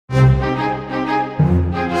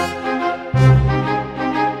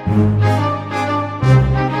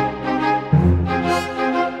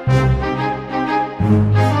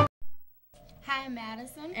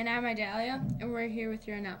with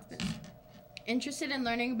your announcements. Interested in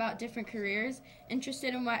learning about different careers?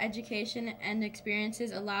 Interested in what education and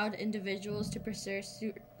experiences allowed individuals to pursue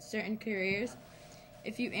certain careers?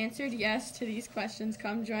 If you answered yes to these questions,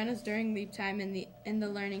 come join us during Leap Time in the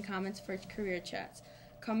Learning Commons for career chats.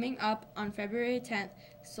 Coming up on February 10th,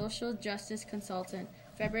 social justice consultant.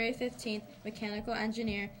 February 15th, mechanical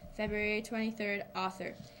engineer. February 23rd,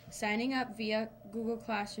 author. Signing up via Google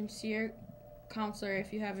Classroom. See your counselor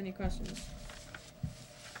if you have any questions.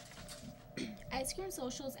 Ice cream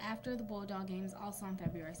socials after the Bulldog games, also on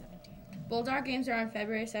February 17th. Bulldog games are on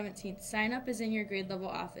February 17th. Sign up is in your grade level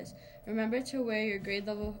office. Remember to wear your grade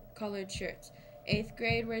level colored shirts. 8th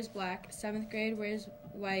grade wears black, 7th grade wears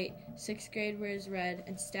white, 6th grade wears red,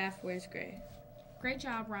 and staff wears gray. Great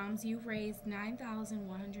job, Roms. You've raised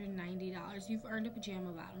 $9,190. You've earned a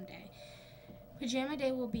Pajama Bottom Day. Pajama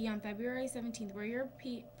Day will be on February 17th. Wear your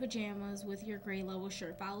pajamas with your grade level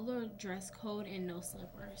shirt. Follow the dress code and no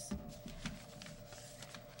slippers.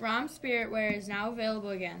 Rom Spirit Wear is now available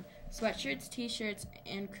again. Sweatshirts, t-shirts,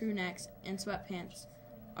 and crew necks and sweatpants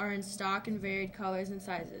are in stock in varied colors and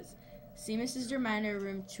sizes. See Mrs. Germiner,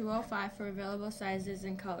 room 205 for available sizes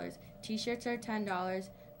and colors. T-shirts are $10.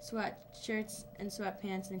 Sweatshirts and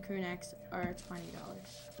sweatpants and crew necks are $20.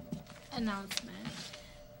 Announcement.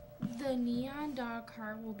 The Neon Dog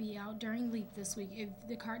cart will be out during Leap this week. If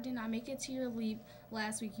the cart did not make it to your Leap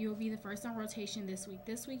last week, you will be the first on rotation this week.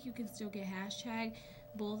 This week you can still get hashtag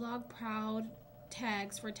Bulldog Proud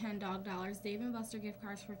tags for $10 dollars, Dave & Buster gift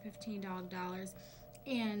cards for $15 dollars,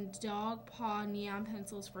 and dog paw neon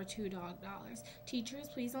pencils for $2 dollars. Teachers,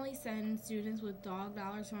 please only send students with dog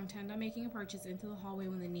dollars who intend on making a purchase into the hallway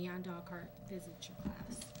when the Neon Dog cart visits your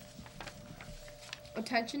class.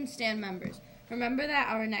 Attention stand members. Remember that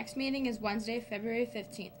our next meeting is Wednesday, February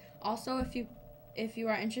 15th. Also, if you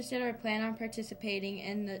are interested or plan on participating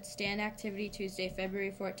in the stand activity Tuesday,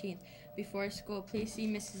 February 14th, before school, please see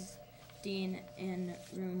Mrs. Dean in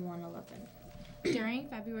room 111. During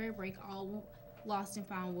February break, all lost and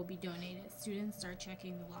found will be donated. Students start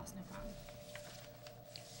checking the lost and found.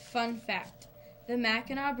 Fun fact. The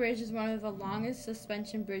Mackinac Bridge is one of the longest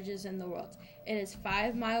suspension bridges in the world. It is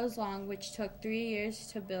 5 miles long, which took 3 years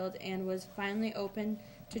to build and was finally opened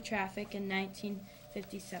to traffic in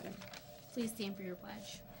 1957. Please stand for your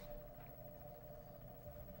pledge.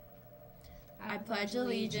 I pledge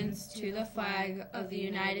allegiance to the flag of the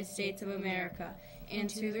United States of America and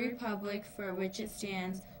to the republic for which it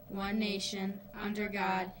stands, one nation, under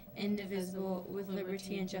God, indivisible, with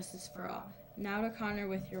liberty and justice for all. Now to Connor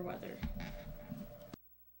with your weather.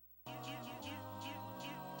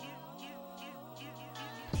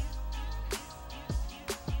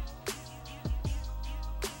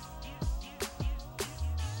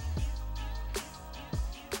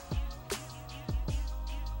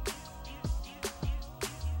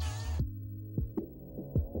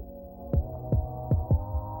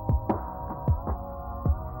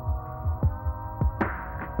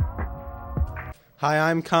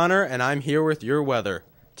 Hi, I'm Connor, and I'm here with your weather.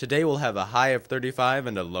 Today we'll have a high of 35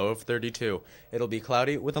 and a low of 32. It'll be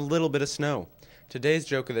cloudy with a little bit of snow. Today's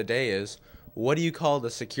joke of the day is, what do you call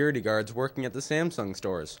the security guards working at the Samsung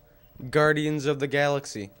stores? Guardians of the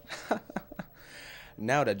Galaxy.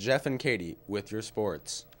 Now to Jeff and Katie with your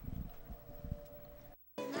sports.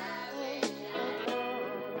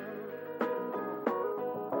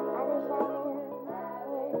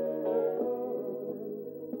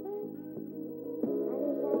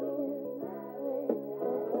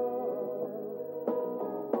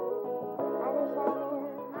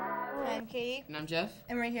 I'm Katie. And I'm Jeff.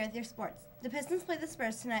 And we're here with your sports. The Pistons play the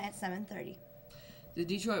Spurs tonight at 7:30. The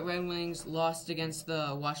Detroit Red Wings lost against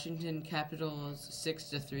the Washington Capitals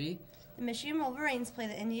 6-3. The Michigan Wolverines play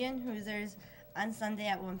the Indian Hoosiers on Sunday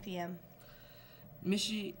at 1 p.m.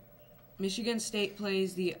 Michigan State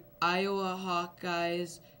plays the Iowa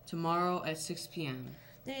Hawkeyes tomorrow at 6 p.m.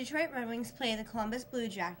 The Detroit Red Wings play the Columbus Blue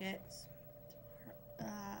Jackets.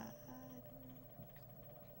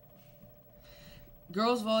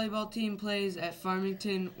 Girls volleyball team plays at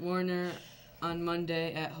Farmington Warner on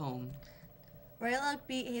Monday at home. Royal Oak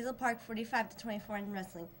beat Hazel Park 45-24 in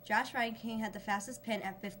wrestling. Josh Reinking had the fastest pin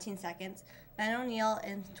at 15 seconds, Ben O'Neill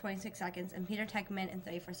in 26 seconds, and Peter Techman in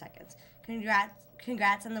 34 seconds.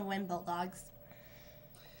 Congrats on the win, Bulldogs.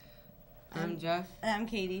 I'm Jeff. And I'm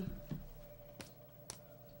Katie.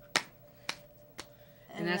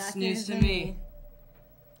 And that's news to me.